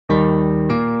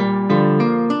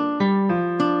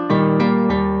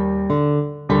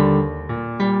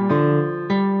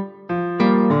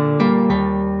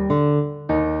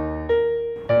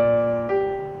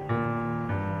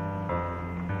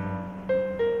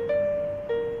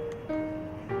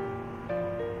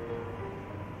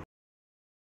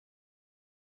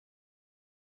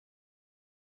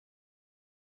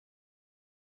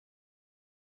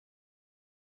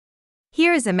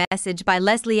Here is a message by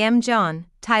Leslie M. John,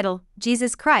 title,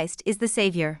 Jesus Christ is the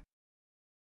Savior.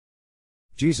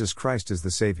 Jesus Christ is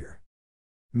the Savior.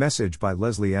 Message by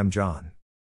Leslie M. John.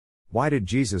 Why did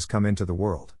Jesus come into the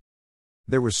world?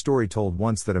 There was story told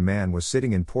once that a man was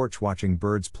sitting in porch watching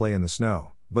birds play in the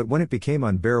snow, but when it became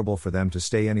unbearable for them to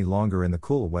stay any longer in the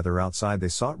cool weather outside, they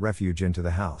sought refuge into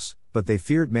the house, but they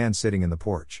feared man sitting in the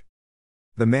porch.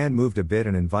 The man moved a bit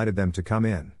and invited them to come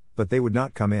in, but they would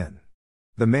not come in.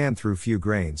 The man threw few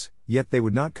grains, yet they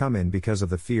would not come in because of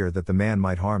the fear that the man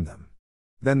might harm them.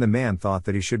 Then the man thought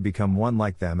that he should become one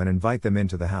like them and invite them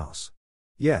into the house.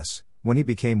 Yes, when he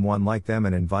became one like them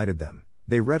and invited them,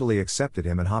 they readily accepted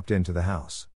him and hopped into the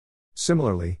house.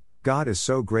 Similarly, God is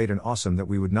so great and awesome that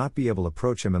we would not be able to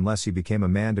approach him unless he became a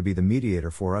man to be the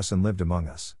mediator for us and lived among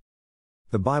us.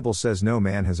 The Bible says no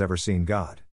man has ever seen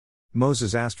God.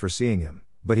 Moses asked for seeing him,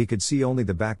 but he could see only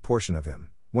the back portion of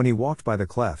him, when he walked by the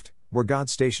cleft, where God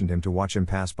stationed him to watch him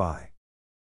pass by.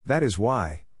 That is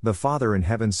why the Father in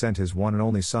heaven sent his one and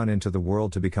only Son into the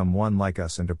world to become one like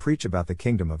us and to preach about the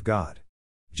kingdom of God.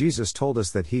 Jesus told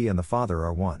us that he and the Father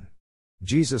are one.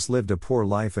 Jesus lived a poor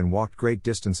life and walked great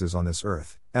distances on this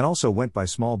earth, and also went by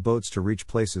small boats to reach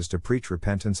places to preach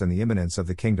repentance and the imminence of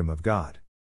the kingdom of God.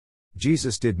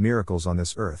 Jesus did miracles on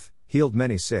this earth, healed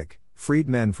many sick, freed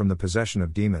men from the possession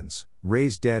of demons,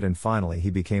 raised dead, and finally he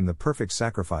became the perfect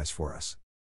sacrifice for us.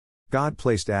 God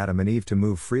placed Adam and Eve to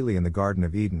move freely in the Garden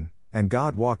of Eden, and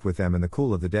God walked with them in the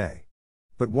cool of the day.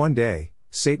 But one day,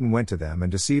 Satan went to them and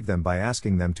deceived them by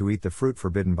asking them to eat the fruit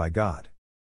forbidden by God.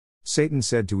 Satan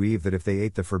said to Eve that if they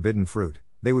ate the forbidden fruit,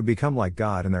 they would become like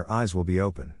God and their eyes will be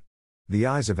open. The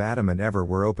eyes of Adam and Eve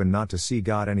were open not to see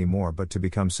God anymore but to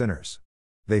become sinners.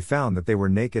 They found that they were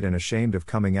naked and ashamed of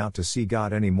coming out to see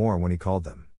God anymore when he called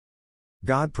them.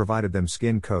 God provided them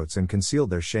skin coats and concealed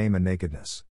their shame and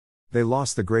nakedness. They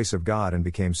lost the grace of God and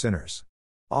became sinners.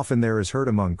 Often there is hurt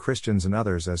among Christians and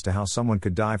others as to how someone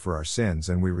could die for our sins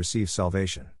and we receive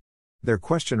salvation. Their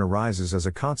question arises as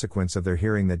a consequence of their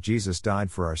hearing that Jesus died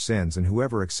for our sins and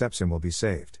whoever accepts him will be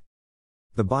saved.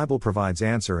 The Bible provides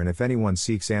answer, and if anyone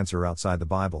seeks answer outside the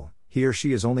Bible, he or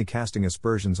she is only casting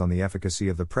aspersions on the efficacy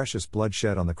of the precious blood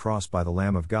shed on the cross by the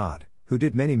Lamb of God, who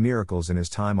did many miracles in his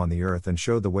time on the earth and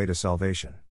showed the way to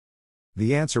salvation.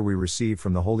 The answer we receive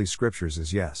from the Holy Scriptures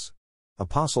is yes.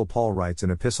 Apostle Paul writes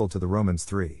in Epistle to the Romans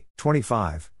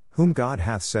 3:25, whom God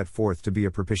hath set forth to be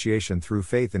a propitiation through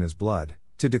faith in his blood,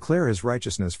 to declare his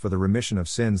righteousness for the remission of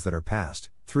sins that are past,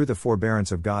 through the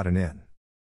forbearance of God and in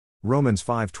Romans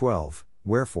 5:12,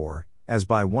 wherefore, as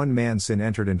by one man sin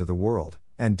entered into the world,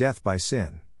 and death by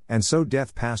sin, and so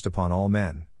death passed upon all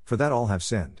men, for that all have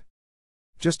sinned.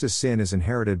 Just as sin is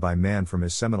inherited by man from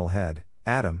his seminal head,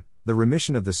 Adam, the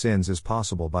remission of the sins is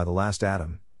possible by the last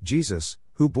Adam, Jesus,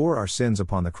 who bore our sins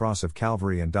upon the cross of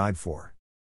Calvary and died for.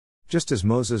 Just as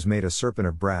Moses made a serpent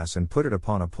of brass and put it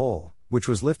upon a pole, which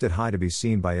was lifted high to be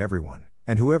seen by everyone,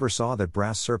 and whoever saw that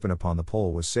brass serpent upon the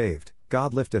pole was saved,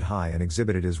 God lifted high and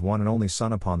exhibited his one and only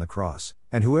Son upon the cross,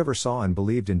 and whoever saw and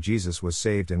believed in Jesus was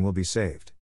saved and will be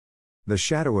saved. The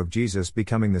shadow of Jesus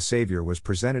becoming the Savior was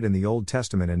presented in the Old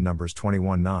Testament in Numbers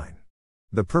 21:9.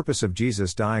 The purpose of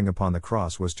Jesus dying upon the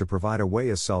cross was to provide a way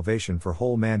as salvation for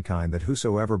whole mankind, that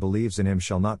whosoever believes in him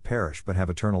shall not perish but have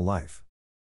eternal life.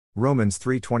 Romans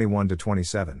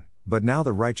 3:21-27, but now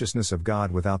the righteousness of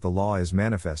God without the law is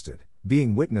manifested,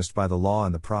 being witnessed by the law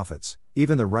and the prophets,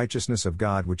 even the righteousness of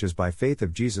God which is by faith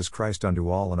of Jesus Christ unto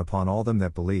all and upon all them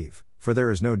that believe, for there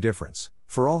is no difference,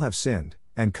 for all have sinned,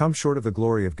 and come short of the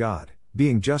glory of God,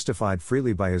 being justified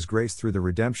freely by his grace through the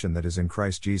redemption that is in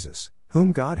Christ Jesus,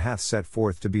 whom God hath set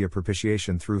forth to be a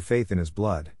propitiation through faith in his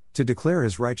blood, to declare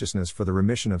his righteousness for the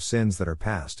remission of sins that are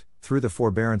past, through the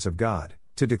forbearance of God,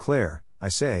 to declare, I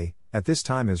say, at this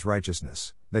time his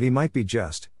righteousness, that he might be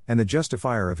just, and the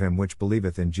justifier of him which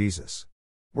believeth in Jesus.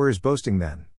 Where is boasting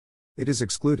then? It is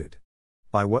excluded.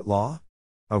 By what law?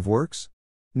 Of works?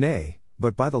 Nay,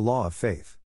 but by the law of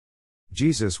faith.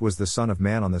 Jesus was the Son of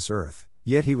Man on this earth,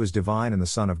 yet he was divine and the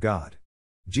Son of God.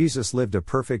 Jesus lived a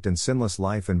perfect and sinless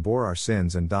life and bore our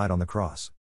sins and died on the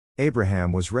cross.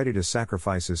 Abraham was ready to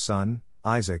sacrifice his son,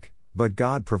 Isaac, but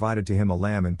God provided to him a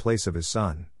lamb in place of his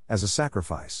son, as a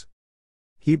sacrifice.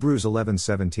 Hebrews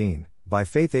 11:17, by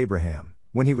faith Abraham,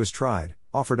 when he was tried,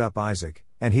 offered up Isaac,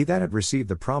 and he that had received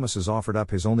the promises offered up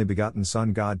his only begotten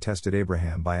son. God tested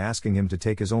Abraham by asking him to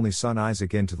take his only son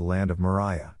Isaac into the land of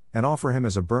Moriah, and offer him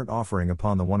as a burnt offering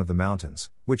upon the one of the mountains,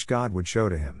 which God would show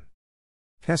to him.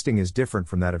 Testing is different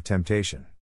from that of temptation.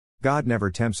 God never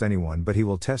tempts anyone, but he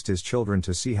will test his children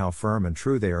to see how firm and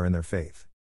true they are in their faith.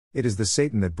 It is the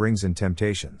Satan that brings in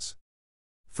temptations.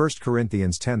 1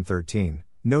 Corinthians 10:13,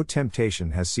 no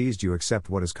temptation has seized you except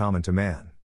what is common to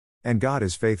man. And God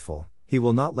is faithful, He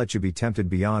will not let you be tempted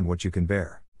beyond what you can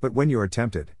bear, but when you are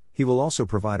tempted, He will also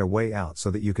provide a way out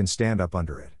so that you can stand up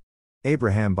under it.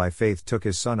 Abraham by faith took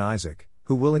his son Isaac,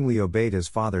 who willingly obeyed his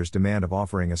father's demand of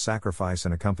offering a sacrifice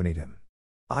and accompanied him.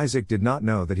 Isaac did not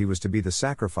know that he was to be the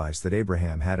sacrifice that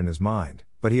Abraham had in his mind,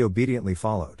 but he obediently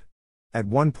followed. At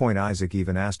one point Isaac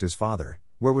even asked his father,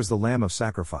 "Where was the lamb of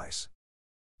sacrifice?"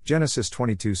 Genesis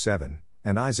 22:7,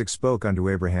 And Isaac spoke unto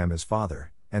Abraham his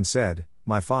father, and said,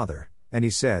 My father, and he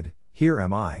said, Here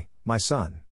am I, my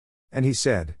son. And he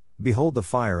said, Behold the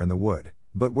fire and the wood,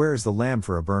 but where is the lamb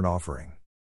for a burnt offering?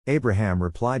 Abraham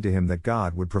replied to him that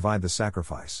God would provide the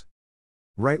sacrifice.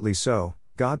 Rightly so,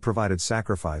 God provided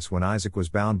sacrifice when Isaac was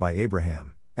bound by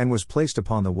Abraham, and was placed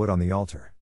upon the wood on the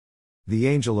altar. The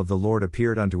angel of the Lord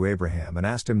appeared unto Abraham and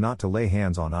asked him not to lay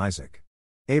hands on Isaac.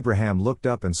 Abraham looked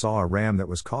up and saw a ram that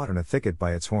was caught in a thicket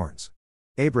by its horns.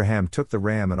 Abraham took the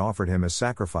ram and offered him as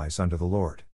sacrifice unto the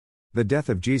Lord. The death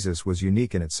of Jesus was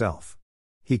unique in itself.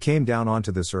 He came down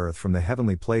onto this earth from the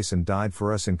heavenly place and died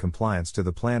for us in compliance to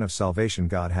the plan of salvation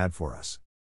God had for us.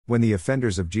 When the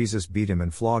offenders of Jesus beat him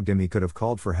and flogged him, he could have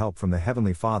called for help from the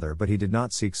Heavenly Father, but he did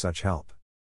not seek such help.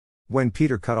 When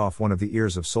Peter cut off one of the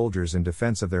ears of soldiers in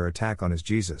defense of their attack on his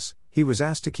Jesus, he was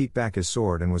asked to keep back his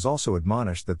sword and was also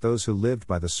admonished that those who lived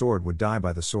by the sword would die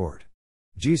by the sword.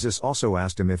 Jesus also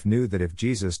asked him if knew that if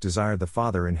Jesus desired, the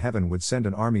Father in heaven would send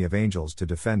an army of angels to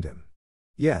defend him.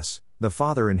 Yes, the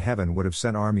Father in heaven would have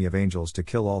sent an army of angels to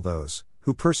kill all those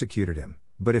who persecuted him,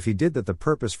 but if he did that, the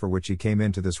purpose for which he came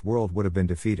into this world would have been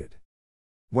defeated.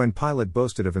 When Pilate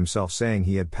boasted of himself saying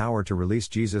he had power to release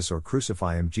Jesus or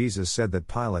crucify him, Jesus said that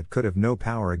Pilate could have no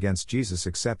power against Jesus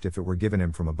except if it were given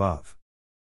him from above.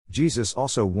 Jesus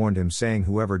also warned him, saying,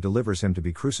 Whoever delivers him to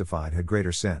be crucified had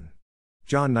greater sin.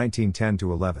 John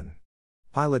 19:10-11.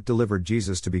 Pilate delivered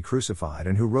Jesus to be crucified,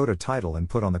 and who wrote a title and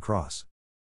put on the cross.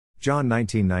 John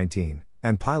 19:19,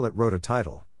 And Pilate wrote a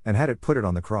title, and had it put it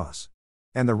on the cross.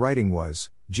 And the writing was,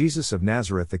 Jesus of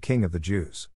Nazareth, the King of the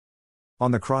Jews.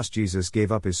 On the cross Jesus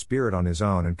gave up his spirit on his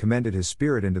own and commended his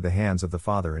spirit into the hands of the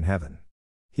Father in heaven.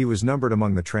 He was numbered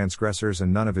among the transgressors,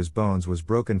 and none of his bones was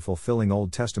broken, fulfilling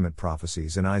Old Testament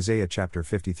prophecies in Isaiah chapter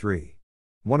 53.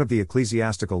 One of the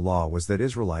ecclesiastical law was that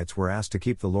Israelites were asked to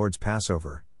keep the Lord's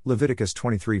Passover, Leviticus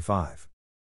 23:5.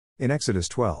 In Exodus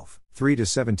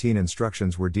 12:3-17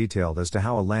 instructions were detailed as to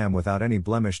how a lamb without any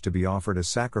blemish to be offered as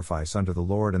sacrifice unto the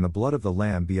Lord, and the blood of the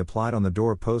lamb be applied on the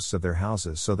doorposts of their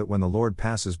houses, so that when the Lord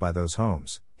passes by those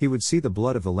homes, he would see the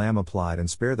blood of the lamb applied and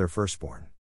spare their firstborn.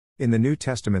 In the New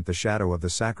Testament, the shadow of the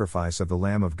sacrifice of the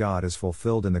Lamb of God is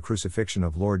fulfilled in the crucifixion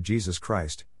of Lord Jesus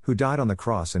Christ, who died on the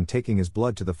cross and taking his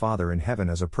blood to the Father in heaven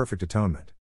as a perfect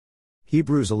atonement.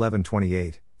 Hebrews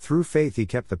 11:28, Through faith he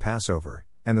kept the Passover,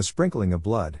 and the sprinkling of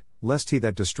blood, lest he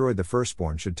that destroyed the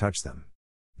firstborn should touch them.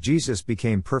 Jesus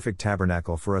became perfect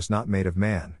tabernacle for us, not made of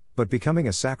man, but becoming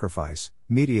a sacrifice,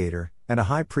 mediator, and a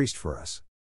high priest for us.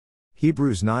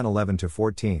 Hebrews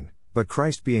 9:11-14, But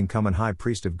Christ being come an high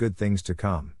priest of good things to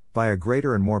come, by a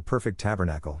greater and more perfect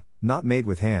tabernacle, not made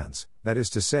with hands, that is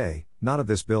to say, not of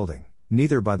this building,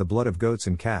 neither by the blood of goats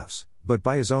and calves, but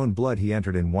by his own blood he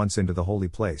entered in once into the holy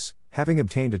place, having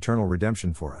obtained eternal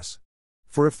redemption for us.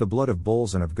 For if the blood of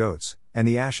bulls and of goats, and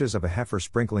the ashes of a heifer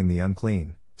sprinkling the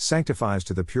unclean, sanctifies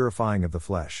to the purifying of the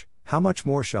flesh, how much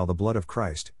more shall the blood of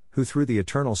Christ, who through the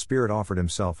eternal Spirit offered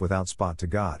himself without spot to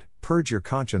God, purge your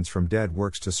conscience from dead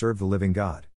works to serve the living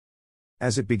God?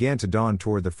 As it began to dawn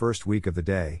toward the first week of the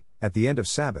day, at the end of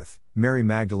Sabbath, Mary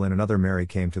Magdalene and other Mary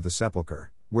came to the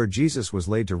sepulchre, where Jesus was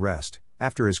laid to rest,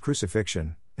 after his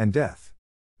crucifixion and death.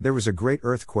 There was a great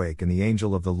earthquake, and the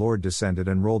angel of the Lord descended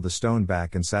and rolled the stone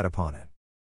back and sat upon it.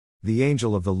 The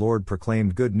angel of the Lord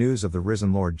proclaimed good news of the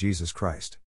risen Lord Jesus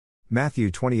Christ. Matthew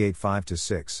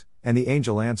 28:5-6, And the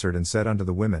angel answered and said unto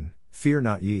the women, Fear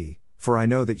not ye, for I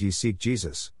know that ye seek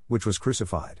Jesus, which was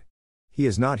crucified. He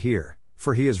is not here,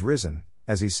 for he is risen,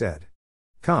 as he said.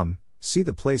 Come, see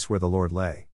the place where the Lord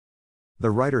lay. The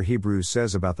writer Hebrews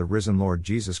says about the risen Lord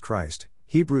Jesus Christ,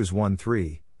 Hebrews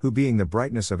 1:3, Who being the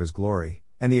brightness of his glory,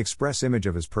 and the express image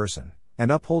of his person,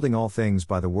 and upholding all things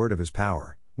by the word of his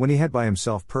power, when he had by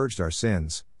himself purged our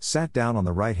sins, sat down on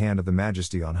the right hand of the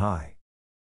Majesty on high.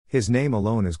 His name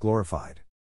alone is glorified.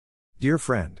 Dear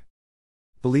friend,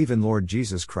 believe in Lord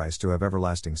Jesus Christ to have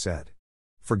everlasting said.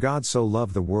 For God so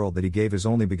loved the world that he gave his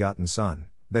only begotten Son,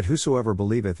 that whosoever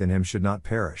believeth in him should not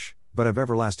perish, but have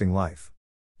everlasting life.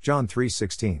 John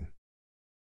 3:16.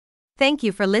 Thank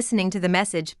you for listening to the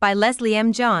message by Leslie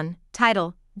M. John,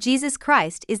 title, Jesus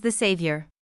Christ is the Savior.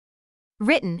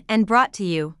 Written and brought to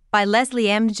you by Leslie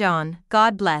M. John.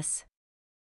 God bless.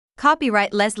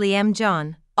 Copyright Leslie M.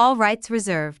 John, all rights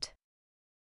reserved.